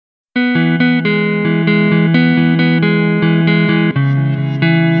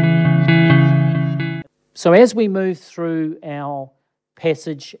So as we move through our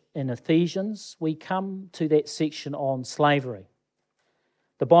passage in Ephesians, we come to that section on slavery.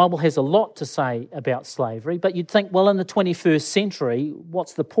 The Bible has a lot to say about slavery, but you'd think, well, in the 21st century,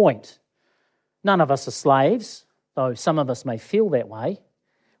 what's the point? None of us are slaves, though some of us may feel that way.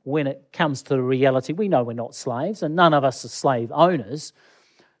 When it comes to the reality, we know we're not slaves, and none of us are slave owners.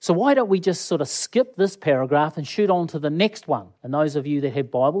 So why don't we just sort of skip this paragraph and shoot on to the next one? And those of you that have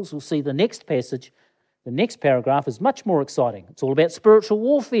Bibles will see the next passage, the next paragraph is much more exciting. It's all about spiritual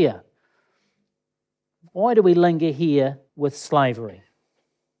warfare. Why do we linger here with slavery?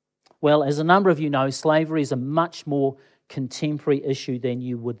 Well, as a number of you know, slavery is a much more contemporary issue than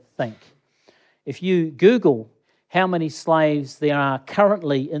you would think. If you Google how many slaves there are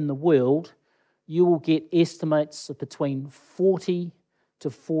currently in the world, you will get estimates of between 40 to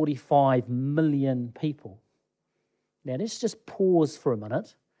 45 million people. Now, let's just pause for a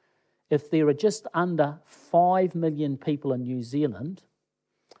minute. If there are just under 5 million people in New Zealand,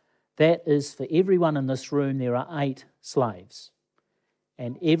 that is, for everyone in this room, there are 8 slaves.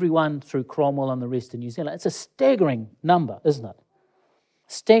 And everyone through Cromwell and the rest of New Zealand. It's a staggering number, isn't it?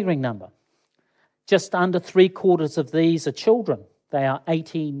 Staggering number. Just under 3/4 of these are children. They are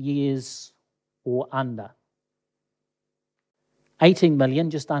 18 years or under. 18 million,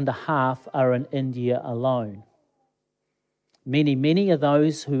 just under half, are in India alone. Many of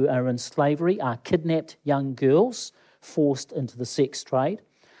those who are in slavery are kidnapped young girls forced into the sex trade,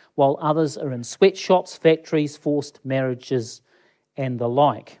 while others are in sweatshops, factories, forced marriages, and the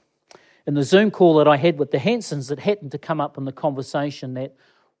like. In the Zoom call that I had with the Hansons, it happened to come up in the conversation that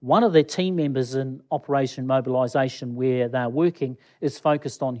one of their team members in Operation Mobilisation where they're working is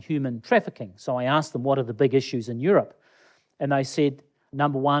focused on human trafficking. So I asked them what are the big issues in Europe. And they said,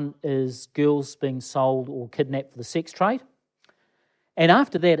 number one is girls being sold or kidnapped for the sex trade. And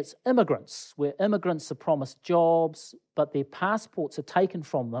after that, it's immigrants, where immigrants are promised jobs, but their passports are taken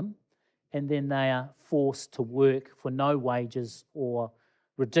from them, and then they are forced to work for no wages or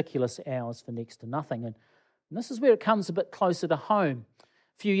ridiculous hours for next to nothing. And this is where it comes a bit closer to home. A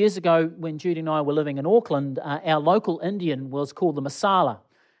few years ago, when Judy and I were living in Auckland, our local Indian was called the Masala,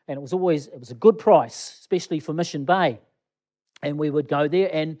 and it was a good price, especially for Mission Bay. And we would go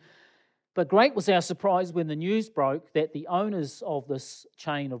there, but great was our surprise when the news broke that the owners of this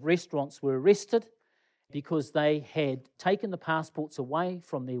chain of restaurants were arrested because they had taken the passports away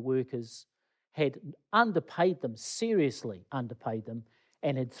from their workers, had underpaid them, seriously underpaid them,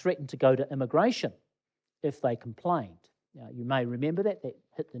 and had threatened to go to immigration if they complained. Now, you may remember that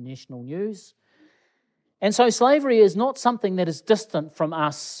hit the national news. And so slavery is not something that is distant from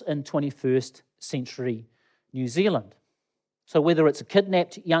us in 21st century New Zealand. So whether it's a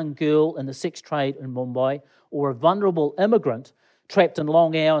kidnapped young girl in the sex trade in Mumbai or a vulnerable immigrant trapped in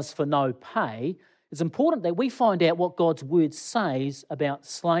long hours for no pay, it's important that we find out what God's word says about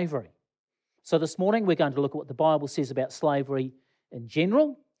slavery. So this morning we're going to look at what the Bible says about slavery in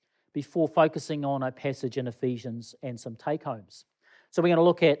general before focusing on a passage in Ephesians and some take-homes. So we're going to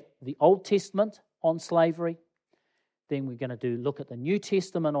look at the Old Testament on slavery, then we're going to look at the New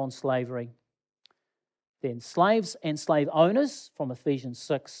Testament on slavery, then slaves and slave owners from Ephesians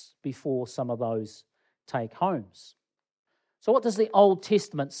 6 before some of those take-homes. So what does the Old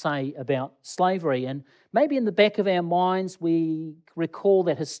Testament say about slavery? And maybe in the back of our minds we recall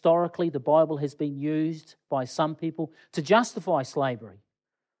that historically the Bible has been used by some people to justify slavery.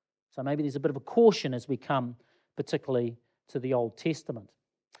 So maybe there's a bit of a caution as we come particularly to the Old Testament.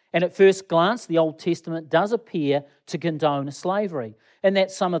 And at first glance, the Old Testament does appear to condone slavery, and that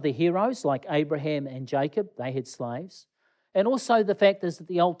some of the heroes, like Abraham and Jacob, they had slaves. And also the fact is that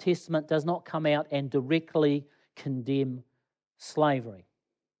the Old Testament does not come out and directly condemn slavery.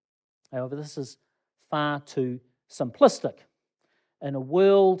 However, this is far too simplistic. In a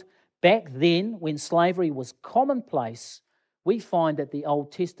world back then when slavery was commonplace, we find that the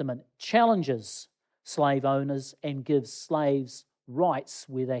Old Testament challenges slave owners and gives slaves rights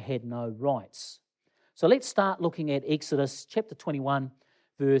where they had no rights. So let's start looking at Exodus chapter 21,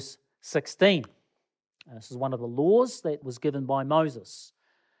 verse 16. This is one of the laws that was given by Moses.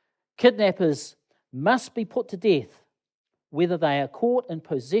 Kidnappers must be put to death, whether they are caught in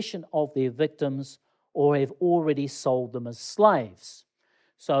possession of their victims or have already sold them as slaves.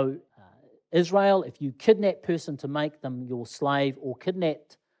 So Israel, if you kidnap a person to make them your slave or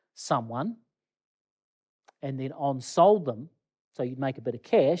kidnapped someone and then on-sold them, so you'd make a bit of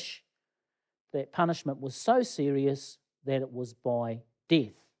cash, that punishment was so serious that it was by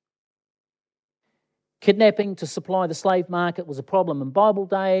death. Kidnapping to supply the slave market was a problem in Bible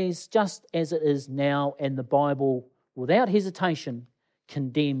days, just as it is now, and the Bible, without hesitation,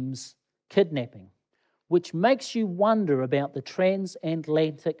 condemns kidnapping. which makes you wonder about the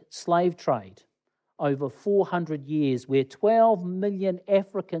transatlantic slave trade over 400 years, where 12 million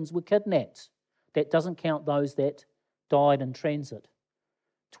Africans were kidnapped. That doesn't count those that died in transit.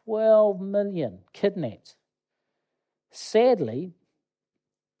 12 million kidnapped. Sadly,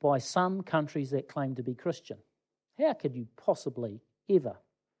 by some countries that claim to be Christian. How could you possibly ever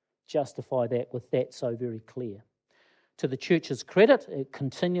justify that with that so very clear? To the church's credit, it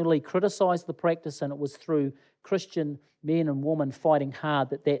continually criticised the practice, and it was through Christian men and women fighting hard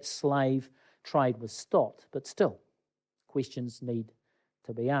that slave trade was stopped. But still, questions need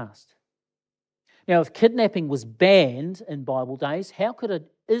to be asked. Now, if kidnapping was banned in Bible days, how could an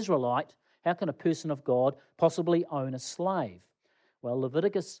Israelite, how can a person of God possibly own a slave? Well,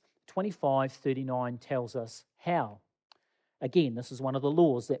 Leviticus 25:39 tells us how. Again, this is one of the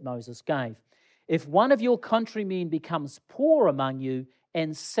laws that Moses gave. If one of your countrymen becomes poor among you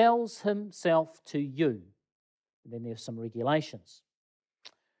and sells himself to you, then there's some regulations.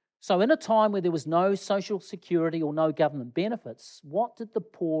 So in a time where there was no social security or no government benefits, what did the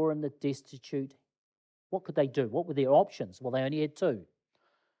poor and the destitute, what could they do? What were their options? Well, they only had two.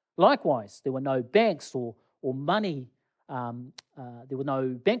 Likewise, there were no banks or money, there were no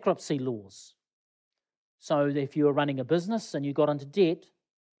bankruptcy laws. So if you were running a business and you got into debt,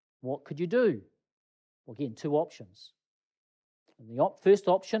 what could you do? Well, again, two options. And the first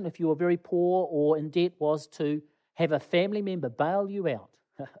option, if you were very poor or in debt, was to have a family member bail you out.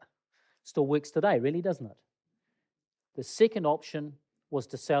 Still works today, really, doesn't it? The second option was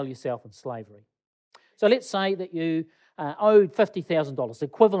to sell yourself in slavery. So let's say that you owed $50,000, the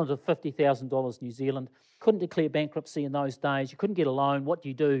equivalent of $50,000 New Zealand, couldn't declare bankruptcy in those days, you couldn't get a loan. What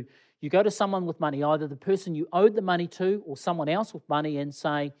do? You go to someone with money, either the person you owed the money to or someone else with money, and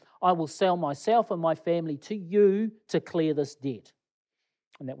say, I will sell myself and my family to you to clear this debt.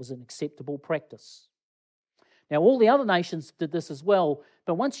 And that was an acceptable practice. Now, all the other nations did this as well,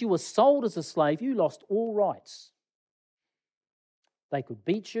 but once you were sold as a slave, you lost all rights. They could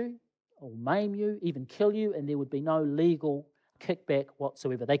beat you or maim you, even kill you, and there would be no legal kickback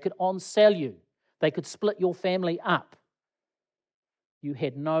whatsoever. They could on-sell you. They could split your family up. You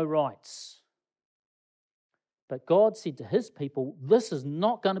had no rights. But God said to his people, this is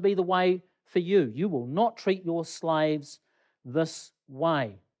not going to be the way for you. You will not treat your slaves this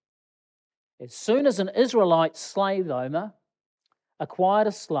way. As soon as an Israelite slave owner acquired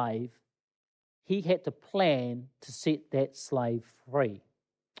a slave, he had to plan to set that slave free.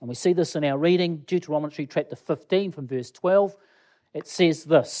 And we see this in our reading, Deuteronomy chapter 15 from verse 12. It says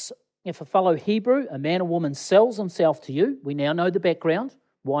this, if a fellow Hebrew, a man or woman, sells himself to you, we now know the background,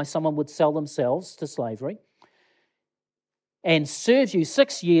 why someone would sell themselves to slavery, and serves you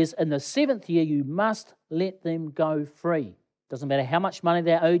 6 years, in the 7th year you must let them go free. Doesn't matter how much money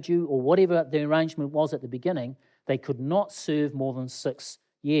they owed you or whatever the arrangement was at the beginning, they could not serve more than 6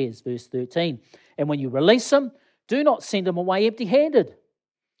 years, verse 13. And when you release them, do not send them away empty-handed.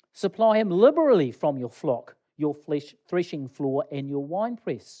 Supply him liberally from your flock, your threshing floor, and your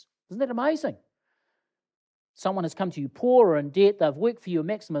winepress. Isn't that amazing? Someone has come to you poor or in debt. They've worked for you a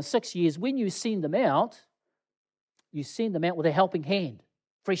maximum of 6 years. When you send them out with a helping hand,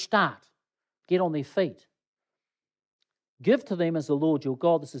 fresh start, get on their feet. Give to them as the Lord your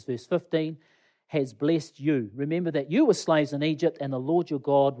God, this is verse 15, has blessed you. Remember that you were slaves in Egypt and the Lord your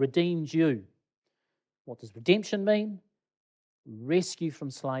God redeemed you. What does redemption mean? Rescue from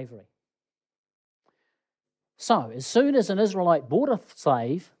slavery. So, as soon as an Israelite bought a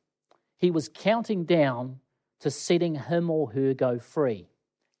slave, he was counting down to setting him or her go free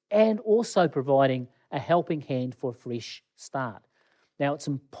and also providing a helping hand for a fresh start. Now, it's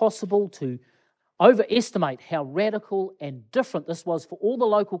impossible to overestimate how radical and different this was for all the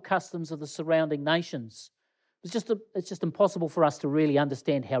local customs of the surrounding nations. It's just impossible for us to really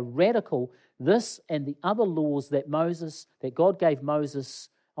understand how radical this and the other laws that God gave Moses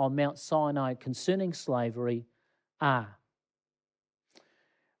on Mount Sinai concerning slavery are.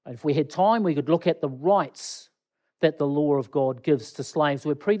 If we had time, we could look at the rights that the law of God gives to slaves,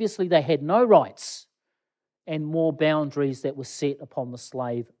 where previously they had no rights, and more boundaries that were set upon the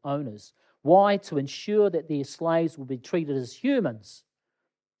slave owners. Why? To ensure that their slaves will be treated as humans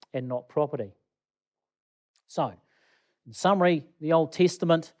and not property. So, in summary, the Old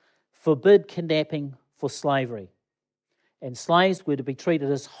Testament forbid kidnapping for slavery. And slaves were to be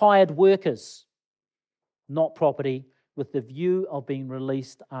treated as hired workers, not property, with the view of being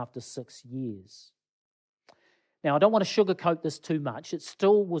released after 6 years. Now, I don't want to sugarcoat this too much. It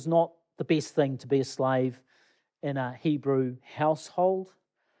still was not the best thing to be a slave in a Hebrew household.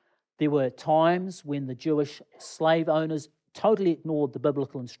 There were times when the Jewish slave owners totally ignored the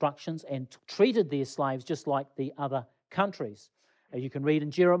biblical instructions and treated their slaves just like the other countries. You can read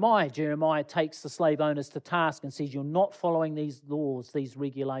in Jeremiah. Jeremiah takes the slave owners to task and says, you're not following these laws, these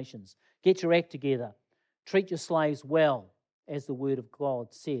regulations. Get your act together. Treat your slaves well, as the word of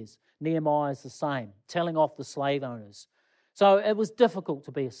God says. Nehemiah is the same, telling off the slave owners. So it was difficult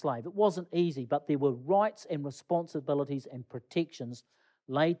to be a slave. It wasn't easy, but there were rights and responsibilities and protections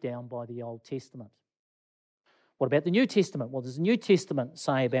laid down by the Old Testament. What about the New Testament? What does the New Testament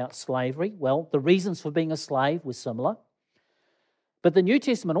say about slavery? Well, the reasons for being a slave were similar. But the New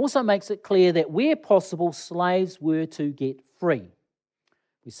Testament also makes it clear that where possible, slaves were to get free.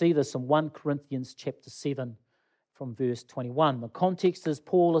 We see this in 1 Corinthians chapter 7 from verse 21. The context is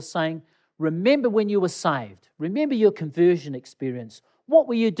Paul is saying, remember when you were saved. Remember your conversion experience. What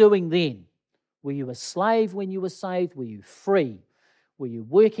were you doing then? Were you a slave when you were saved? Were you free? Were you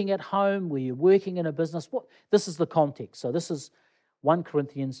working at home? Were you working in a business? This is the context. So this is 1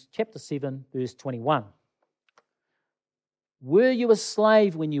 Corinthians chapter 7, verse 21. Were you a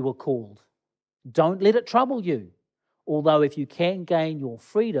slave when you were called? Don't let it trouble you. Although if you can gain your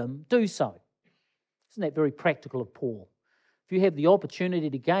freedom, do so. Isn't that very practical of Paul? If you have the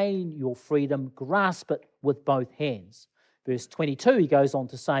opportunity to gain your freedom, grasp it with both hands. Verse 22, he goes on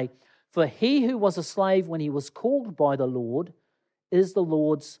to say, for he who was a slave when he was called by the Lord is the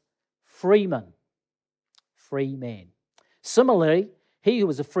Lord's freeman, free man. Similarly, he who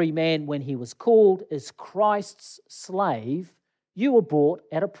was a free man when he was called is Christ's slave. You were bought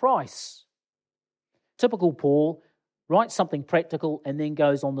at a price. Typical Paul writes something practical and then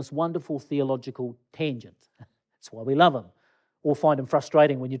goes on this wonderful theological tangent. That's why we love him, or find him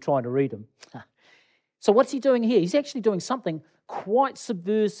frustrating when you're trying to read him. So what's he doing here? He's actually doing something quite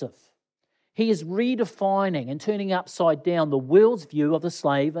subversive. He is redefining and turning upside down the world's view of the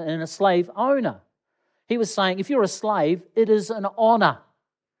slave and a slave owner. He was saying, if you're a slave, it is an honor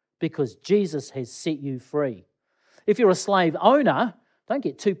because Jesus has set you free. If you're a slave owner, don't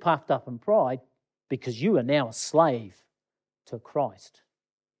get too puffed up in pride because you are now a slave to Christ.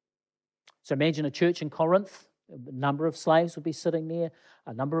 So imagine a church in Corinth, a number of slaves would be sitting there,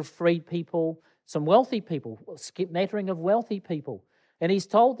 a number of freed people, some wealthy people, a smattering of wealthy people. And he's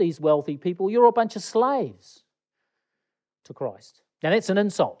told these wealthy people, you're a bunch of slaves to Christ. Now that's an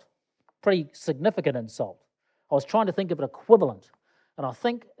insult. Pretty significant insult. I was trying to think of an equivalent. And I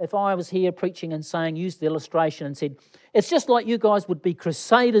think if I was here preaching and saying, used the illustration and said, it's just like you guys would be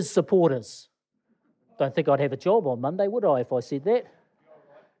Crusaders supporters. Don't think I'd have a job on Monday, would I, if I said that?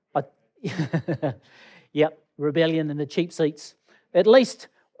 Yep, rebellion and the cheap seats. At least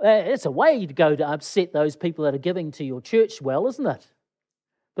it's a way to go to upset those people that are giving to your church well, isn't it?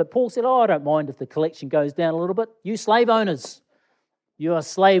 But Paul said, I don't mind if the collection goes down a little bit. You slave owners, you are a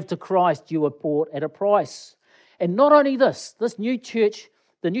slave to Christ. You were bought at a price. And not only this new church,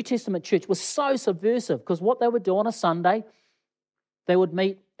 the New Testament church, was so subversive because what they would do on a Sunday, they would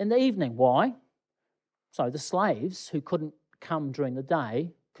meet in the evening. Why? So the slaves who couldn't come during the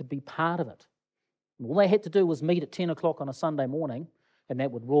day could be part of it. All they had to do was meet at 10 o'clock on a Sunday morning, and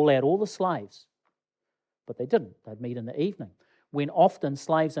that would rule out all the slaves. But they didn't. They'd meet in the evening, when often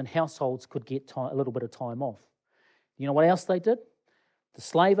slaves and households could get a little bit of time off. You know what else they did? The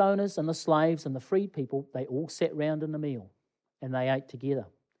slave owners and the slaves and the freed people, they all sat round in a meal and they ate together.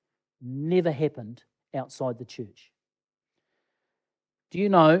 Never happened outside the church. Do you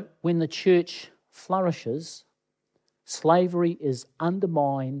know when the church flourishes, slavery is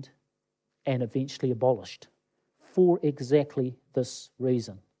undermined and eventually abolished for exactly this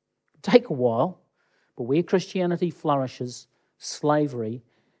reason? It'll take a while, but where Christianity flourishes, slavery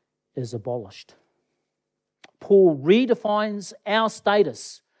is abolished. Paul redefines our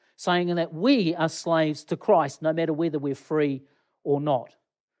status, saying that we are slaves to Christ, no matter whether we're free or not.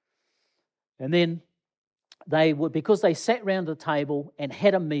 And then because they sat round the table and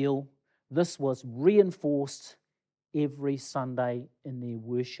had a meal, this was reinforced every Sunday in their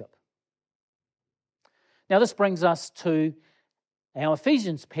worship. Now this brings us to our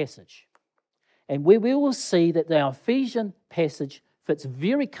Ephesians passage, and where we will see that the Ephesian passage fits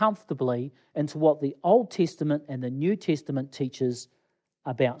very comfortably into what the Old Testament and the New Testament teaches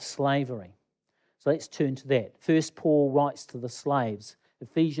about slavery. So let's turn to that. First, Paul writes to the slaves,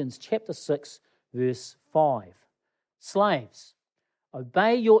 Ephesians chapter 6, verse 5. Slaves,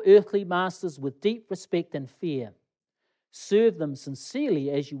 obey your earthly masters with deep respect and fear. Serve them sincerely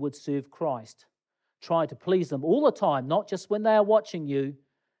as you would serve Christ. Try to please them all the time, not just when they are watching you.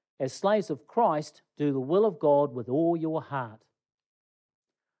 As slaves of Christ, do the will of God with all your heart.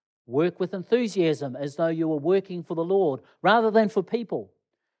 Work with enthusiasm as though you were working for the Lord rather than for people.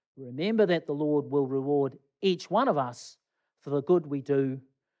 Remember that the Lord will reward each one of us for the good we do,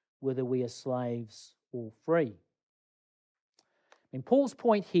 whether we are slaves or free. And Paul's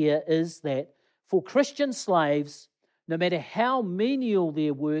point here is that for Christian slaves, no matter how menial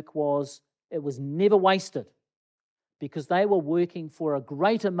their work was, it was never wasted because they were working for a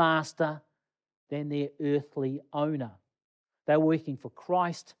greater master than their earthly owner. They were working for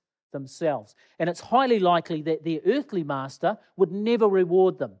Christ themselves. And it's highly likely that their earthly master would never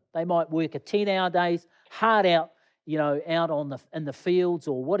reward them. They might work a 10-hour days, hard out, out in the fields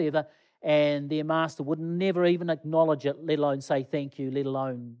or whatever, and their master would never even acknowledge it, let alone say thank you, let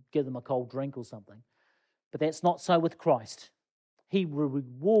alone give them a cold drink or something. But that's not so with Christ. He will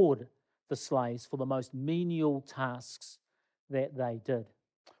reward the slaves for the most menial tasks that they did.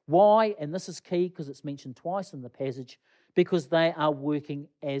 Why? And this is key because it's mentioned twice in the passage, because they are working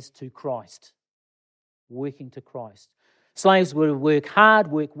as to Christ. Working to Christ. Slaves will work hard,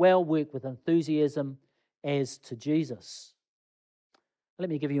 work well, work with enthusiasm as to Jesus. Let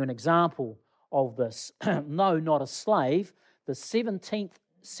me give you an example of this. No, not a slave. The 17th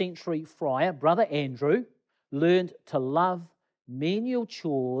century friar, Brother Andrew, learned to love menial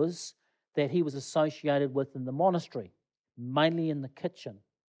chores that he was associated with in the monastery, mainly in the kitchen.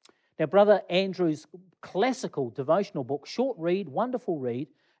 Now, Brother Andrew's classical devotional book, short read, wonderful read,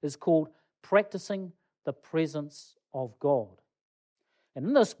 is called Practicing the Presence of God. And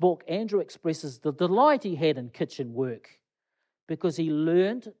in this book, Andrew expresses the delight he had in kitchen work because he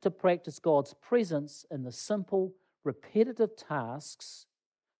learned to practice God's presence in the simple, repetitive tasks,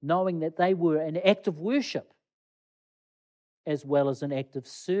 knowing that they were an act of worship as well as an act of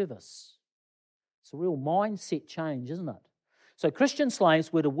service. It's a real mindset change, isn't it? So Christian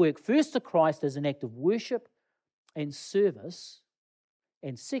slaves were to work first to Christ as an act of worship and service,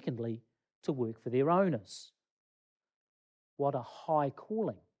 and secondly, to work for their owners. What a high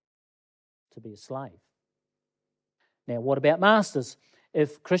calling to be a slave. Now, what about masters?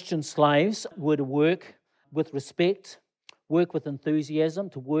 If Christian slaves were to work with respect, work with enthusiasm,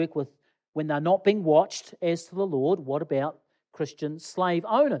 to work with when they're not being watched as to the Lord, what about Christian slave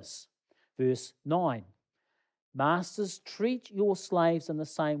owners? Verse 9. Masters, treat your slaves in the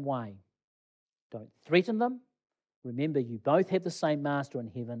same way. Don't threaten them. Remember, you both have the same master in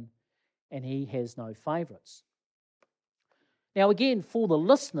heaven, and he has no favourites. Now again, for the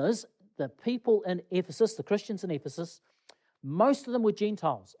listeners, the people in Ephesus, the Christians in Ephesus, most of them were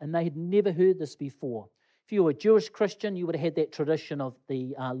Gentiles, and they had never heard this before. If you were a Jewish Christian, you would have had that tradition of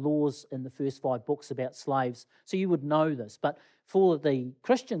the laws in the first 5 books about slaves, so you would know this. But for the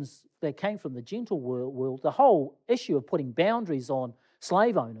Christians that came from the Gentile world, the whole issue of putting boundaries on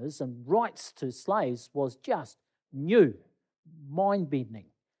slave owners and rights to slaves was just new, mind-bending.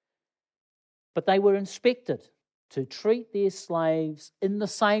 But they were inspected to treat their slaves in the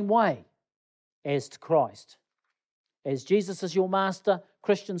same way as to Christ. As Jesus is your master,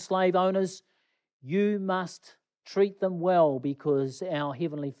 Christian slave owners, you must treat them well because our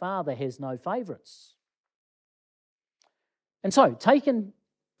Heavenly Father has no favourites. And so, taken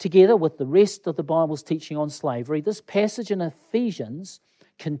together with the rest of the Bible's teaching on slavery, this passage in Ephesians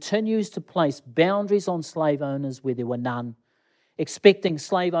continues to place boundaries on slave owners where there were none, expecting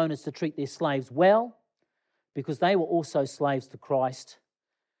slave owners to treat their slaves well because they were also slaves to Christ.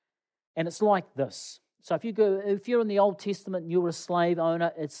 And it's like this. So if you're in the Old Testament and you're a slave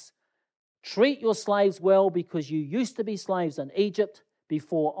owner, it's treat your slaves well because you used to be slaves in Egypt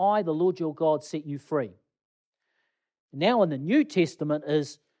before I, the Lord your God, set you free. Now in the New Testament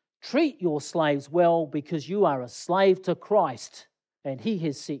is treat your slaves well because you are a slave to Christ and he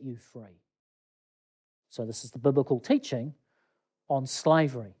has set you free. So this is the biblical teaching on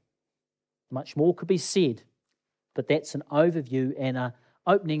slavery. Much more could be said, but that's an overview and an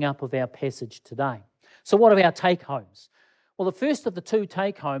opening up of our passage today. So what are our take-homes? Well, the first of the 2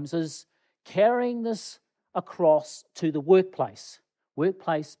 take-homes is carrying this across to the workplace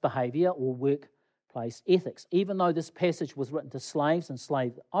behaviour or workplace ethics. Even though this passage was written to slaves and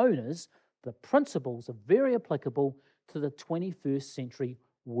slave owners, the principles are very applicable to the 21st century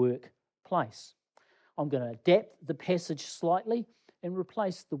workplace. I'm going to adapt the passage slightly and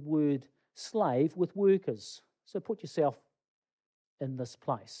replace the word slave with workers. So put yourself in this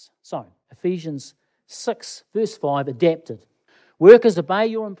place. So, Ephesians 6, verse 5, adapted. Workers, obey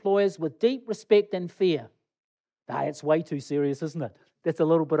your employers with deep respect and fear. It's way too serious, isn't it? That's a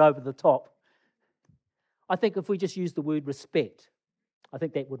little bit over the top. I think if we just use the word respect, I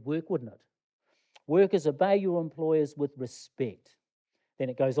think that would work, wouldn't it? Workers, obey your employers with respect. Then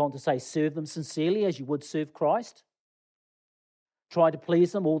it goes on to say, serve them sincerely as you would serve Christ. Try to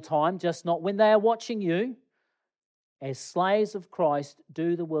please them all time, just not when they are watching you. As slaves of Christ,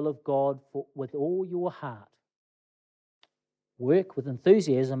 do the will of God with all your heart. Work with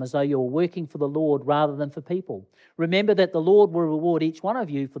enthusiasm as though you're working for the Lord rather than for people. Remember that the Lord will reward each one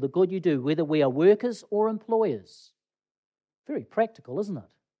of you for the good you do, whether we are workers or employers. Very practical, isn't it?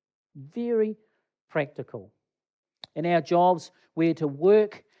 Very practical. In our jobs, we're to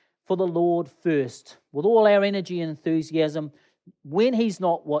work for the Lord first, with all our energy and enthusiasm, when He's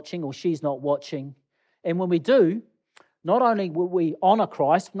not watching or she's not watching. And when we do, not only will we honour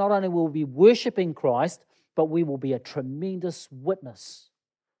Christ, not only will we be worshipping Christ, but we will be a tremendous witness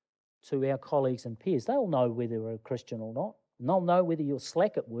to our colleagues and peers. They'll know whether you're a Christian or not. And they'll know whether you're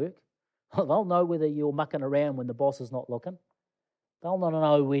slack at work. They'll know whether you're mucking around when the boss is not looking. They'll not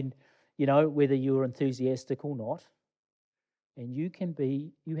know when, whether you're enthusiastic or not. And you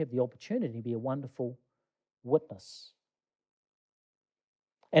have the opportunity to be a wonderful witness.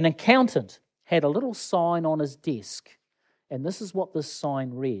 An accountant had a little sign on his desk, and this is what this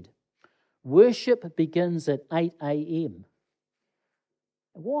sign read: Worship begins at 8 a.m.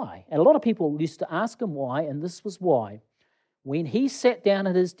 Why? And a lot of people used to ask him why, and this was why. When he sat down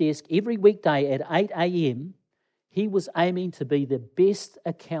at his desk every weekday at 8 a.m., he was aiming to be the best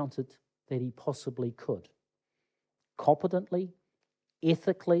accountant that he possibly could. Competently,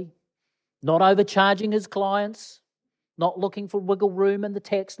 ethically, not overcharging his clients, not looking for wiggle room in the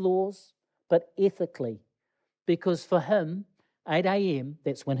tax laws, but ethically. Because for him, 8 a.m.,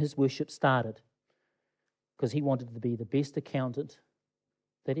 that's when his worship started, because he wanted to be the best accountant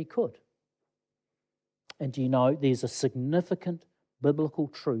that he could. And do you know, there's a significant biblical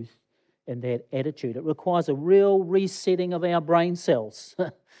truth in that attitude. It requires a real resetting of our brain cells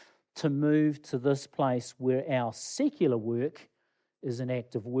to move to this place where our secular work is an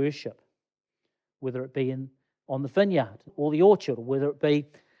act of worship, whether it be on the vineyard or the orchard, or whether it be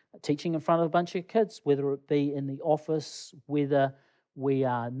teaching in front of a bunch of kids, whether it be in the office, whether we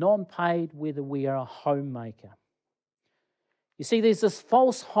are non-paid, whether we are a homemaker. You see, there's this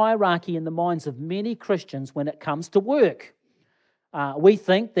false hierarchy in the minds of many Christians when it comes to work. We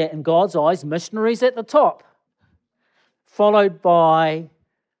think that in God's eyes, missionaries at the top, followed by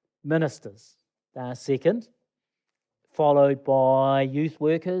ministers, second, followed by youth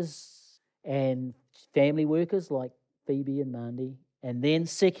workers and family workers like Phoebe and Mandy, and then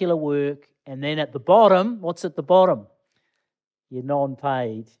secular work, and then at the bottom, what's at the bottom? You're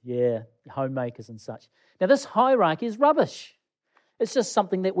non-paid, homemakers and such. Now this hierarchy is rubbish. It's just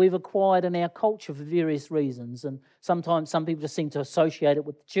something that we've acquired in our culture for various reasons, and sometimes some people just seem to associate it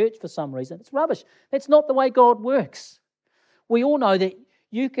with the church for some reason. It's rubbish. That's not the way God works. We all know that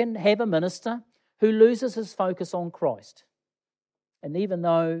you can have a minister who loses his focus on Christ. And even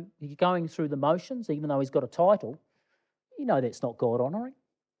though he's going through the motions, even though he's got a title, you know that's not God-honouring.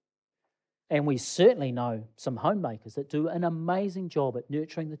 And we certainly know some homemakers that do an amazing job at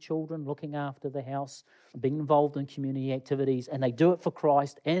nurturing the children, looking after the house, being involved in community activities, and they do it for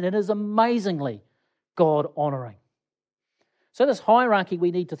Christ, and it is amazingly God-honouring. So this hierarchy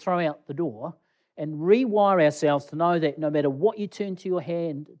we need to throw out the door and rewire ourselves to know that no matter what you turn to your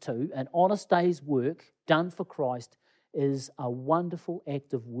hand to, an honest day's work done for Christ is a wonderful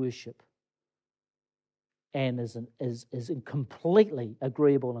act of worship and is completely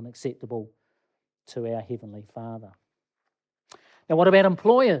agreeable and acceptable to our Heavenly Father. Now, what about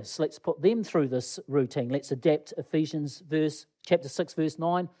employers? Let's put them through this routine. Let's adapt Ephesians chapter 6, verse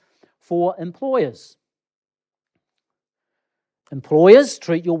 9 for employers. Employers,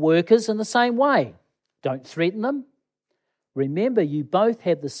 treat your workers in the same way. Don't threaten them. Remember, you both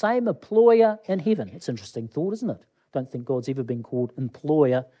have the same employer in heaven. It's an interesting thought, isn't it? Don't think God's ever been called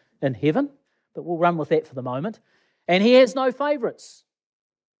employer in heaven, but we'll run with that for the moment. And He has no favourites.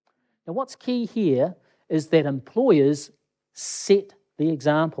 Now, what's key here is that employers set the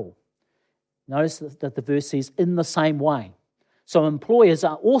example. Notice that the verse says, in the same way. So employers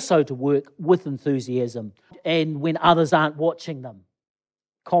are also to work with enthusiasm and when others aren't watching them,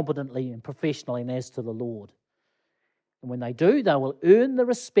 competently and professionally and as to the Lord. And when they do, they will earn the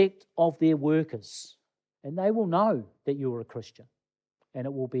respect of their workers, and they will know that you're a Christian, and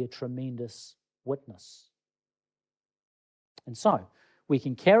it will be a tremendous witness. And so, we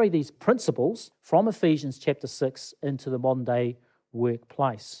can carry these principles from Ephesians chapter 6 into the modern day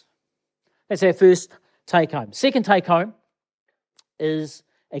workplace. That's our first take home. Second take home is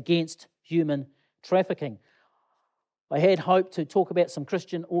against human trafficking. I had hoped to talk about some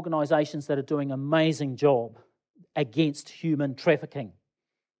Christian organisations that are doing an amazing job against human trafficking.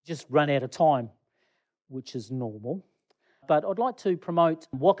 Just run out of time, which is normal. But I'd like to promote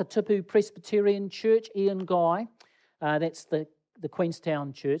Wakatipu Presbyterian Church, Ian Guy. That's the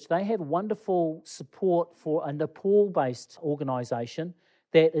Queenstown Church. They have wonderful support for a Nepal-based organisation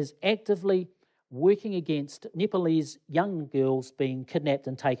that is actively working against Nepalese young girls being kidnapped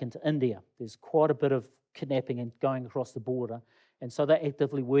and taken to India. There's quite a bit of kidnapping and going across the border, and so they're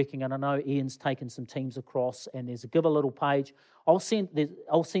actively working, and I know Ian's taken some teams across, and there's a Give a Little page. I'll send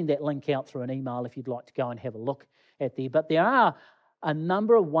that link out through an email if you'd like to go and have a look at there. But there are a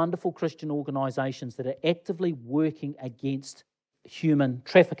number of wonderful Christian organisations that are actively working against human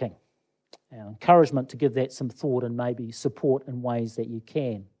trafficking. Our encouragement to give that some thought and maybe support in ways that you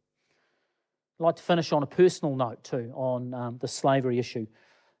can. I'd like to finish on a personal note too on the slavery issue.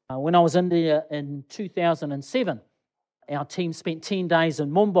 When I was in India in 2007, our team spent 10 days in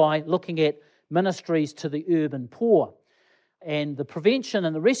Mumbai looking at ministries to the urban poor. And the prevention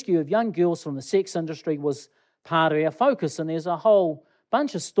and the rescue of young girls from the sex industry was part of our focus. And there's a whole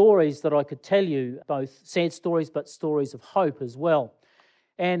bunch of stories that I could tell you, both sad stories but stories of hope as well.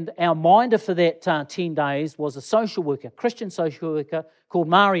 And our minder for that 10 days was a social worker, Christian social worker called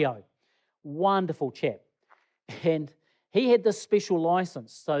Mario. Wonderful chap. And he had this special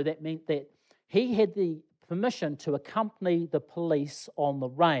license, so that meant that he had the permission to accompany the police on the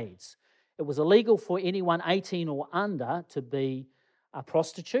raids. It was illegal for anyone 18 or under to be a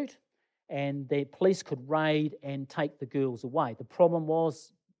prostitute, and the police could raid and take the girls away. The problem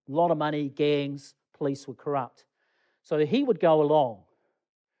was a lot of money, gangs, police were corrupt. So he would go along,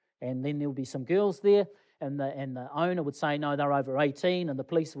 and then there would be some girls there, and the owner would say, no, they're over 18, and the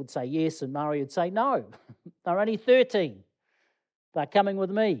police would say yes, and Mario would say, no, they're only 13. They're coming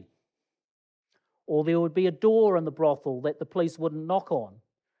with me. Or there would be a door in the brothel that the police wouldn't knock on.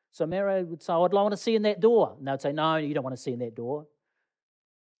 So Mario would say, I'd want to see in that door. And they'd say, no, you don't want to see in that door.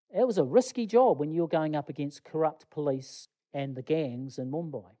 It was a risky job when you're going up against corrupt police and the gangs in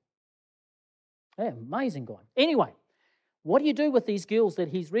Mumbai. Yeah, amazing guy. Anyway, what do you do with these girls that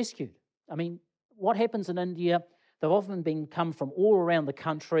he's rescued? I mean, what happens in India, they've often come from all around the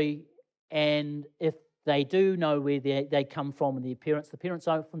country, and if they do know where they come from and the parents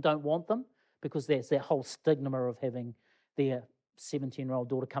often don't want them, because there's that whole stigma of having their 17-year-old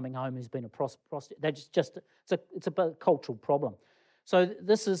daughter coming home who's been a prostitute. It's a cultural problem. So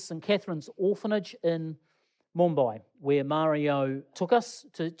this is St. Catherine's Orphanage in Mumbai, where Mario took us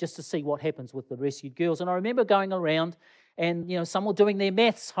just to see what happens with the rescued girls. And I remember going around, and some were doing their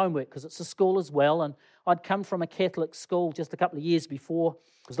maths homework because it's a school as well. And I'd come from a Catholic school just a couple of years before.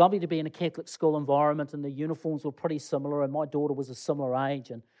 It was lovely to be in a Catholic school environment, and the uniforms were pretty similar, and my daughter was a similar age,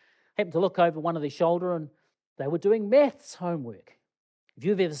 and happened to look over one of their shoulder, and they were doing maths homework. If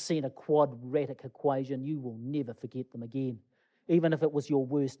you've ever seen a quadratic equation, you will never forget them again, even if it was your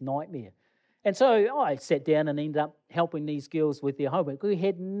worst nightmare. And so I sat down and ended up helping these girls with their homework. We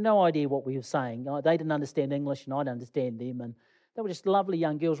had no idea what we were saying. They didn't understand English, and I didn't understand them. And they were just lovely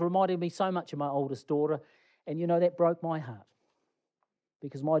young girls, reminded me so much of my oldest daughter. And, that broke my heart,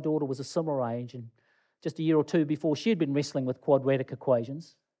 because my daughter was a similar age, and just a year or two before, she'd been wrestling with quadratic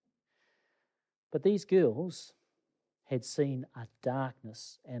equations. But these girls had seen a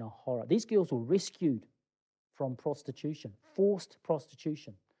darkness and a horror. These girls were rescued from prostitution, forced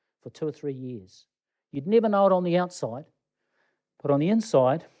prostitution, for 2 or 3 years. You'd never know it on the outside, but on the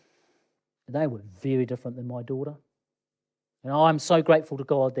inside, they were very different than my daughter. And I'm so grateful to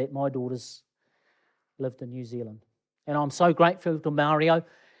God that my daughters lived in New Zealand. And I'm so grateful to Mario.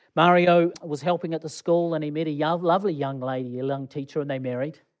 Mario was helping at the school, and he met a lovely young lady, a young teacher, and they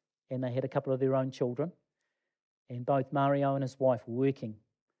married, and they had a couple of their own children. And both Mario and his wife were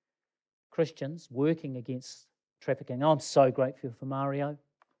Christians, working against trafficking. I'm so grateful for Mario.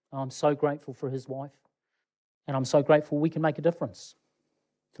 I'm so grateful for his wife. And I'm so grateful we can make a difference.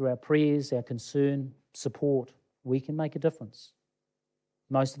 Through our prayers, our concern, support, we can make a difference.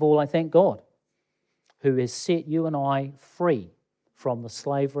 Most of all, I thank God, who has set you and I free from the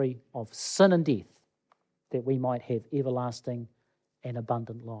slavery of sin and death, that we might have everlasting and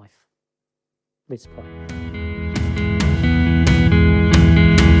abundant life. Let's pray.